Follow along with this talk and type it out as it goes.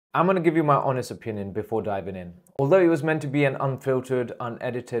I'm going to give you my honest opinion before diving in. Although it was meant to be an unfiltered,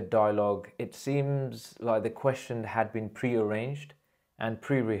 unedited dialogue, it seems like the question had been pre-arranged and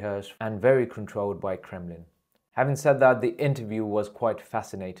pre-rehearsed and very controlled by Kremlin. Having said that, the interview was quite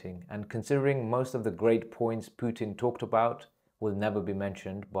fascinating, and considering most of the great points Putin talked about will never be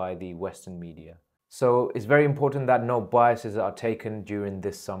mentioned by the Western media. So it's very important that no biases are taken during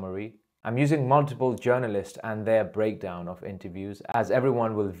this summary. I'm using multiple journalists and their breakdown of interviews, as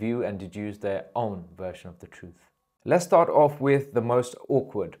everyone will view and deduce their own version of the truth. Let's start off with the most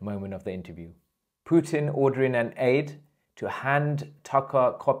awkward moment of the interview. Putin ordering an aide to hand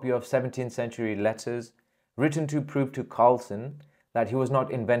Tucker a copy of 17th century letters written to prove to Carlson that he was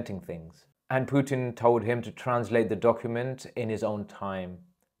not inventing things. And Putin told him to translate the document in his own time.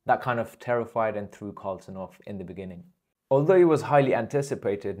 That kind of terrified and threw Carlson off in the beginning. Although it was highly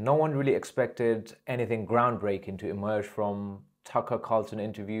anticipated, no one really expected anything groundbreaking to emerge from Tucker Carlson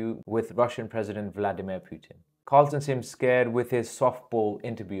interview with Russian President Vladimir Putin. Carlson seemed scared with his softball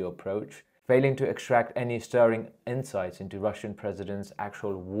interview approach, failing to extract any stirring insights into Russian president's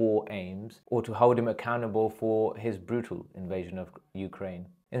actual war aims or to hold him accountable for his brutal invasion of Ukraine.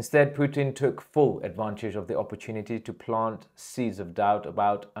 Instead, Putin took full advantage of the opportunity to plant seeds of doubt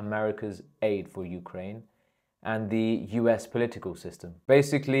about America's aid for Ukraine and the US political system.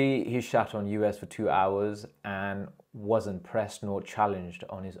 Basically, he shat on US for 2 hours and wasn't pressed nor challenged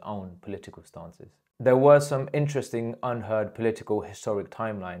on his own political stances. There were some interesting unheard political historic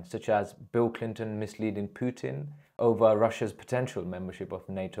timelines, such as Bill Clinton misleading Putin over Russia's potential membership of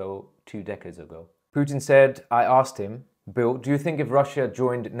NATO 2 decades ago. Putin said, I asked him, Bill, do you think if Russia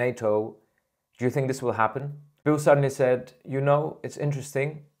joined NATO, do you think this will happen? Bill suddenly said, you know, it's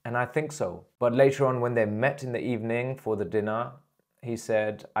interesting, and I think so. But later on, when they met in the evening for the dinner, he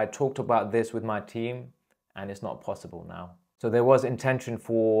said, I talked about this with my team, and it's not possible now. So there was intention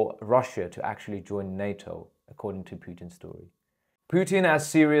for Russia to actually join NATO, according to Putin's story. Putin, as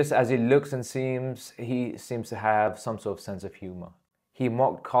serious as he looks and seems, he seems to have some sort of sense of humor. He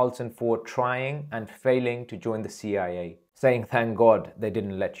mocked Carlson for trying and failing to join the CIA, saying, thank God they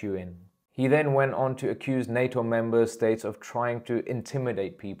didn't let you in. He then went on to accuse NATO member states of trying to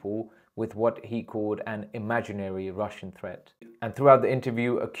intimidate people with what he called an imaginary Russian threat. And throughout the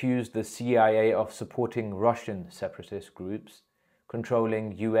interview, accused the CIA of supporting Russian separatist groups,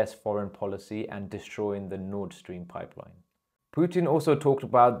 controlling US foreign policy and destroying the Nord Stream pipeline. Putin also talked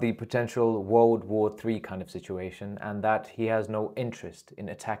about the potential World War III kind of situation and that he has no interest in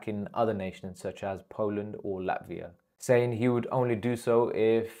attacking other nations such as Poland or Latvia, saying he would only do so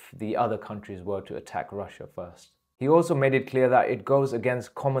if the other countries were to attack Russia first. He also made it clear that it goes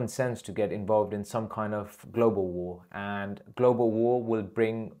against common sense to get involved in some kind of global war, and global war will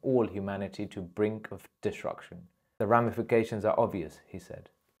bring all humanity to brink of destruction. The ramifications are obvious, he said.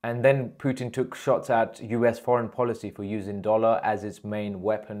 And then Putin took shots at US foreign policy for using dollar as its main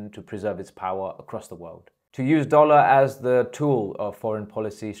weapon to preserve its power across the world. To use dollar as the tool of foreign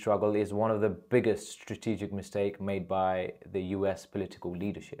policy struggle is one of the biggest strategic mistakes made by the US political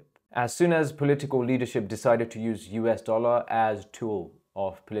leadership. As soon as political leadership decided to use US dollar as tool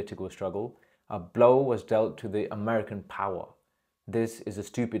of political struggle, a blow was dealt to the American power. This is a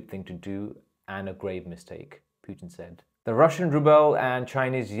stupid thing to do and a grave mistake, Putin said. The Russian ruble and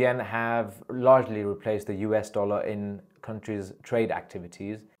Chinese yen have largely replaced the US dollar in countries' trade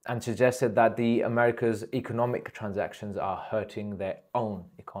activities and suggested that the America's economic transactions are hurting their own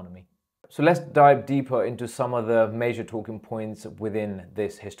economy. So let's dive deeper into some of the major talking points within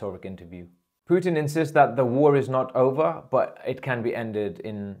this historic interview. Putin insists that the war is not over, but it can be ended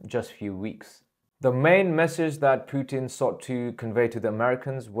in just a few weeks. The main message that Putin sought to convey to the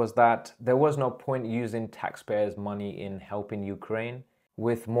Americans was that there was no point using taxpayers' money in helping Ukraine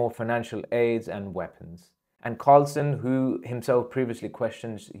with more financial aids and weapons. And Carlson, who himself previously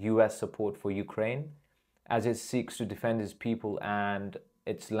questioned US support for Ukraine as it seeks to defend its people and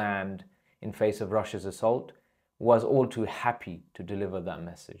its land in face of Russia's assault, was all too happy to deliver that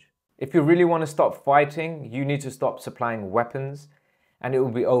message. If you really want to stop fighting, you need to stop supplying weapons, and it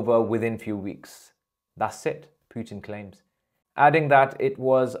will be over within few weeks. That's it, Putin claims, adding that it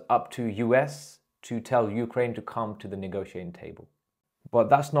was up to US to tell Ukraine to come to the negotiating table. But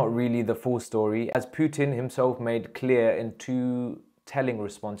that's not really the full story, as Putin himself made clear in two telling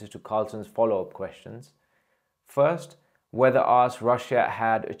responses to Carlson's follow-up questions. First, whether asked Russia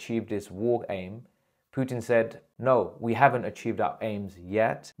had achieved its war aim, Putin said, no, we haven't achieved our aims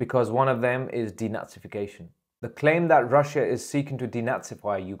yet, because one of them is denazification. The claim that Russia is seeking to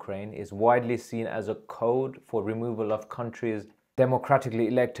denazify Ukraine is widely seen as a code for removal of countries democratically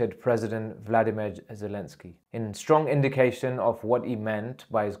elected President Vladimir Zelensky. In strong indication of what he meant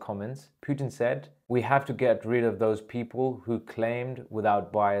by his comments, Putin said, "We have to get rid of those people who claimed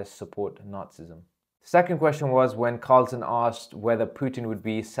without bias support Nazism." Second question was when Carlson asked whether Putin would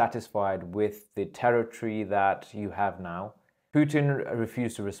be satisfied with the territory that you have now. Putin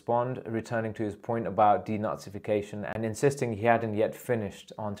refused to respond, returning to his point about denazification and insisting he hadn't yet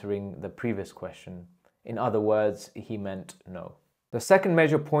finished answering the previous question. In other words, he meant no. The second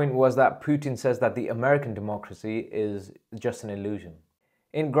major point was that Putin says that the American democracy is just an illusion.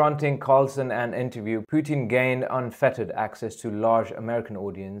 In granting Carlson an interview, Putin gained unfettered access to large American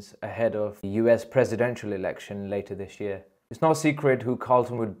audience ahead of the US presidential election later this year. It's no secret who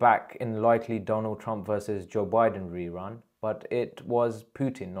Carlson would back in likely Donald Trump versus Joe Biden rerun, but it was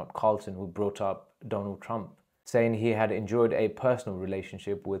Putin, not Carlson, who brought up Donald Trump, saying he had enjoyed a personal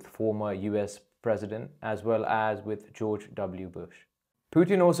relationship with former US president as well as with George W. Bush.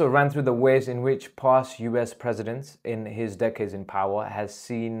 Putin also ran through the ways in which past US presidents in his decades in power has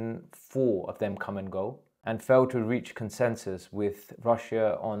seen 4 of them come and go and failed to reach consensus with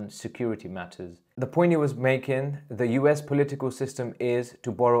Russia on security matters. The point he was making, the US political system is,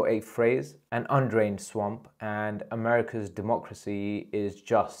 to borrow a phrase, an undrained swamp, and America's democracy is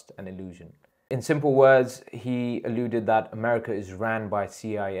just an illusion. In simple words, he alluded that America is ran by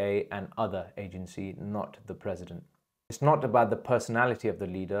CIA and other agency, not the president. It's not about the personality of the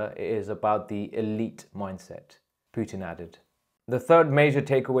leader, it is about the elite mindset, Putin added. The third major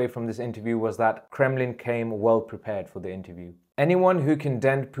takeaway from this interview was that Kremlin came well prepared for the interview. Anyone who can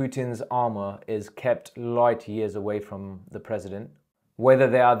dent Putin's armor is kept light years away from the president, whether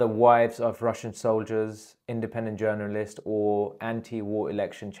they are the wives of Russian soldiers, independent journalist, or anti-war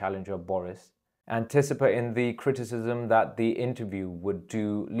election challenger Boris, anticipating the criticism that the interview would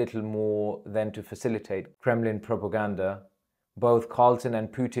do little more than to facilitate Kremlin propaganda. Both Carlson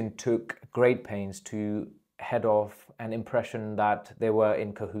and Putin took great pains to head off an impression that they were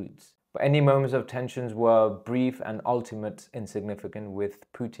in cahoots. But any moments of tensions were brief and ultimate insignificant,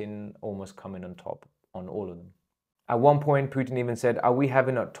 with Putin almost coming on top on all of them. At one point, Putin even said, "Are we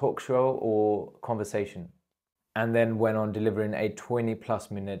having a talk show or conversation?" And then went on delivering a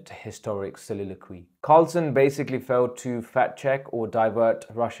 20+ minute historic soliloquy. Carlson basically failed to fact check or divert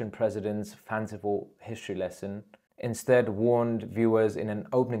Russian president's fanciful history lesson. Instead, warned viewers in an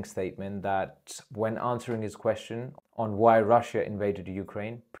opening statement that when answering his question on why Russia invaded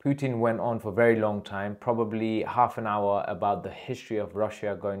Ukraine, Putin went on for a very long time, probably half an hour, about the history of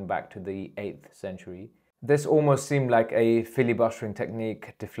Russia going back to the 8th century. This almost seemed like a filibustering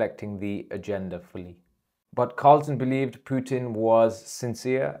technique, deflecting the agenda fully. But Carlson believed Putin was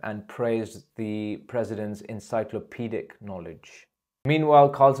sincere and praised the president's encyclopedic knowledge. Meanwhile,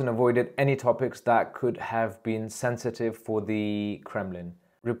 Carlson avoided any topics that could have been sensitive for the Kremlin.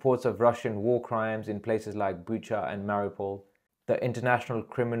 Reports of Russian war crimes in places like Bucha and Mariupol, the International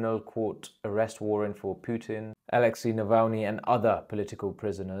Criminal Court arrest warrant for Putin, Alexei Navalny and other political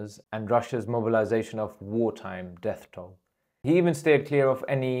prisoners, and Russia's mobilization of wartime death toll. He even stayed clear of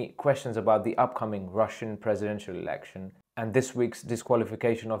any questions about the upcoming Russian presidential election and this week's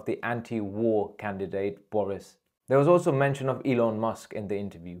disqualification of the anti-war candidate Boris. There was also mention of Elon Musk in the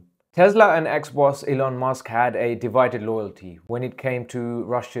interview. Tesla and ex-boss Elon Musk had a divided loyalty when it came to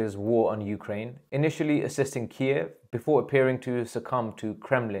Russia's war on Ukraine, initially assisting Kiev before appearing to succumb to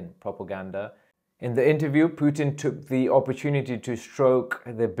Kremlin propaganda. In the interview, Putin took the opportunity to stroke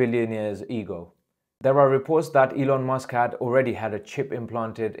the billionaire's ego. There are reports that Elon Musk had already had a chip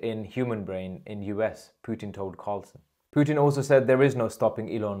implanted in human brain in US, Putin told Carlson. Putin also said there is no stopping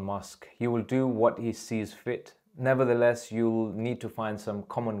Elon Musk. He will do what he sees fit. Nevertheless, you'll need to find some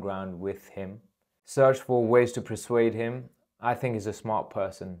common ground with him. Search for ways to persuade him. I think he's a smart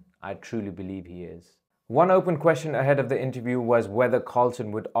person. I truly believe he is. One open question ahead of the interview was whether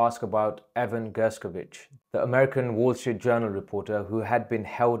Carlson would ask about Evan Gershkovich, the American Wall Street Journal reporter who had been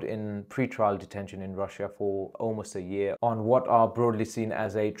held in pretrial detention in Russia for almost a year on what are broadly seen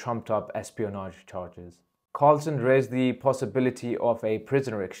as a trumped-up espionage charges. Carlson raised the possibility of a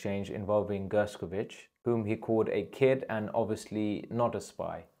prisoner exchange involving Gershkovich, whom he called a kid and obviously not a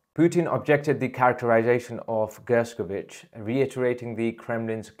spy. Putin objected the characterization of Gershkovich, reiterating the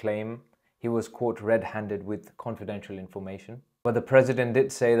Kremlin's claim he was caught red-handed with confidential information. But the president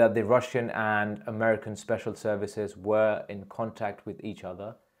did say that the Russian and American special services were in contact with each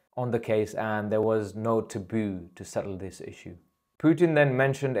other on the case and there was no taboo to settle this issue. Putin then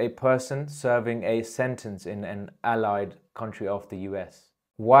mentioned a person serving a sentence in an allied country of the US.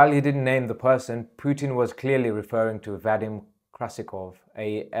 While he didn't name the person, Putin was clearly referring to Vadim Krasikov,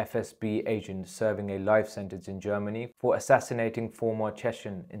 a FSB agent serving a life sentence in Germany for assassinating former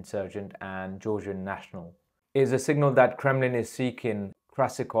Chechen insurgent and Georgian national. It is a signal that Kremlin is seeking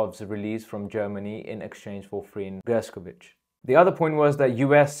Krasikov's release from Germany in exchange for freeing Gershkovich. The other point was that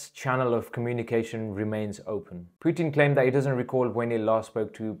US channel of communication remains open. Putin claimed that he doesn't recall when he last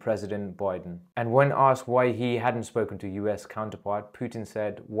spoke to President Biden. And when asked why he hadn't spoken to US counterpart, Putin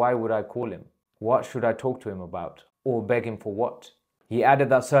said, "Why would I call him? What should I talk to him about? Or beg him for what?" He added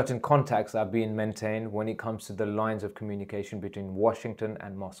that certain contacts are being maintained when it comes to the lines of communication between Washington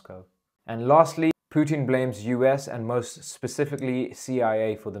and Moscow. And lastly, Putin blames US and most specifically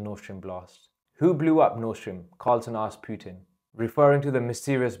CIA for the Nord Stream blast. Who blew up Nord Stream? Carlson asked Putin, referring to the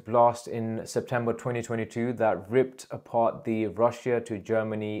mysterious blast in September 2022 that ripped apart the Russia to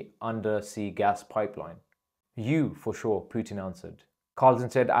Germany undersea gas pipeline. You, for sure, Putin answered. Carlson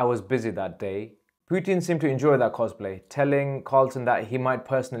said, "I was busy that day." Putin seemed to enjoy that cosplay, telling Carlson that he might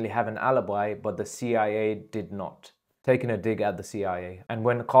personally have an alibi, but the CIA did not, taking a dig at the CIA. And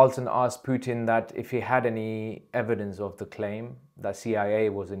when Carlson asked Putin that if he had any evidence of the claim that CIA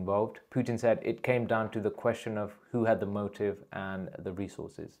was involved, Putin said it came down to the question of who had the motive and the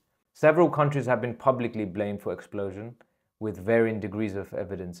resources. Several countries have been publicly blamed for explosion, with varying degrees of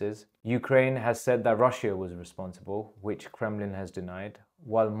evidences. Ukraine has said that Russia was responsible, which Kremlin has denied,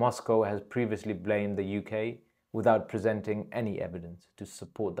 while Moscow has previously blamed the UK without presenting any evidence to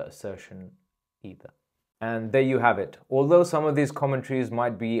support that assertion either. And there you have it. Although some of these commentaries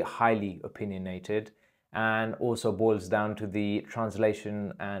might be highly opinionated and also boils down to the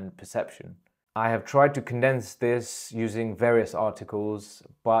translation and perception, I have tried to condense this using various articles,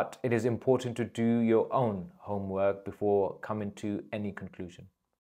 but it is important to do your own homework before coming to any conclusion.